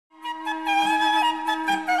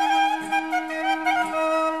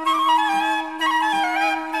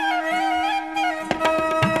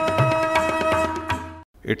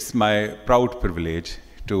It's my proud privilege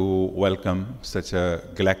to welcome such a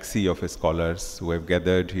galaxy of scholars who have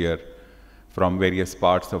gathered here from various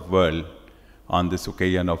parts of the world on this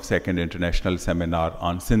occasion of second international seminar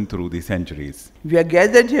on Sindh through the centuries. We are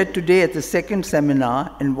gathered here today at the second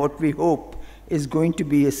seminar in what we hope is going to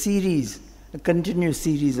be a continuous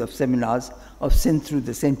series of seminars of Sindh through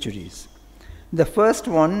the centuries. The first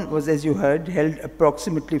one was, as you heard, held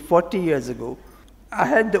approximately 40 years ago. I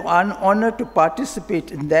had the honor to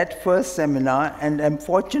participate in that first seminar, and I'm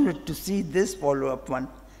fortunate to see this follow-up one,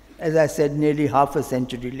 as I said, nearly half a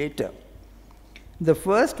century later. The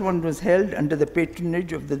first one was held under the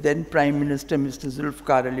patronage of the then Prime Minister, Mr.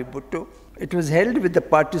 Zulfikar Ali Bhutto. It was held with the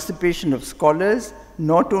participation of scholars,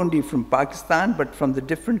 not only from Pakistan, but from the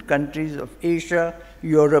different countries of Asia,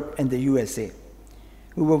 Europe, and the USA,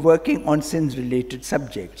 who were working on Sindh-related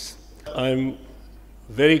subjects. I'm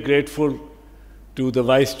very grateful to the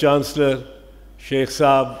Vice-Chancellor, Sheikh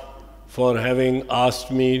Saab, for having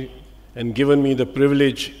asked me and given me the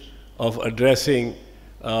privilege of addressing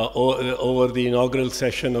over the inaugural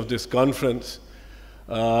session of this conference.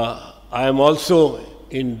 I am also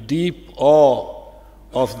in deep awe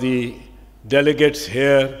of the delegates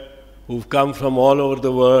here who've come from all over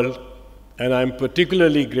the world, and I'm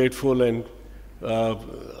particularly grateful and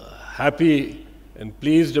happy and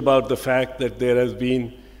pleased about the fact that there has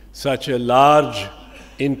been such a large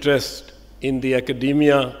interest in the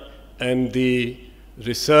academia and the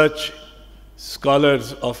research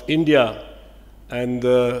scholars of India, and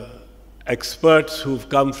the experts who've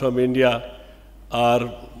come from India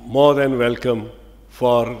are more than welcome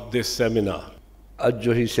for this seminar. आज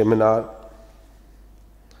जो ही seminar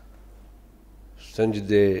Sindh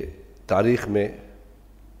दे तारीख़ में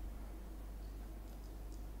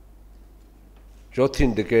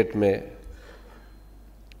चौथी decade में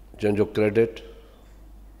जंहिंजो credit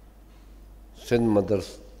Sindh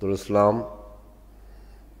मदरसतुल इस्लाम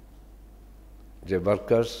जे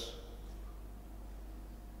workers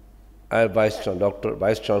ऐं vice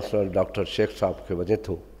chancellor doctor Sheikh साहब खे वञे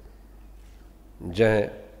थो, जंहिं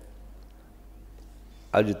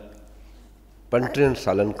अॼु 35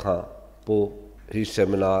 सालनि खां पोइ ही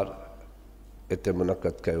सेमिनार हिते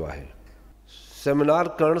मुनक़द कयो आहे। सेमिनार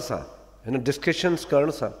करण सां, हिन डिस्कशन्स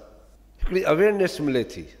करण सां हिकिड़ी अवेयरनेस मिले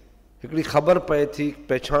थी, हिकिड़ी ख़बर पए थी,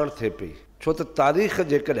 पहचान थिए पई। छो त तारीख़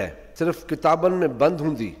जेकॾहिं सिर्फ़ु किताबनि में बंदि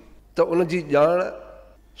हूंदी त उन जी ॼाण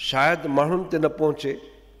शायदि माण्हुनि ते न पहुचे,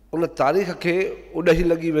 उन तारीख़ खे उॾही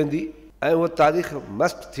लॻी वेंदी ऐं उहा तारीख़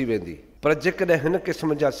मस्त थी वेंदी। पर जेकॾहिं हिन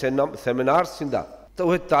क़िस्म जा सेमिनार्स थींदा त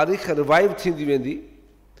उहे तारीख़ रिवाइव थींदी वेंदी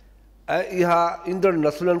ऐं इहा ईंदड़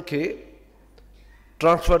नसलुनि खे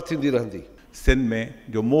ट्रांसफ़र थींदी रहंदी। सिंध में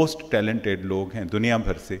जो मोस्ट टैलेंटेड लोग हैं दुनिया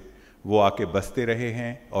भर से, वो आके बसते रहे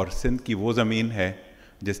हैं, और सिंध की वो ज़मीन है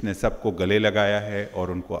जिसने सबको गले लगाया है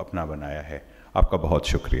और उनको अपना बनाया है। आपका बहुत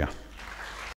शुक्रिया।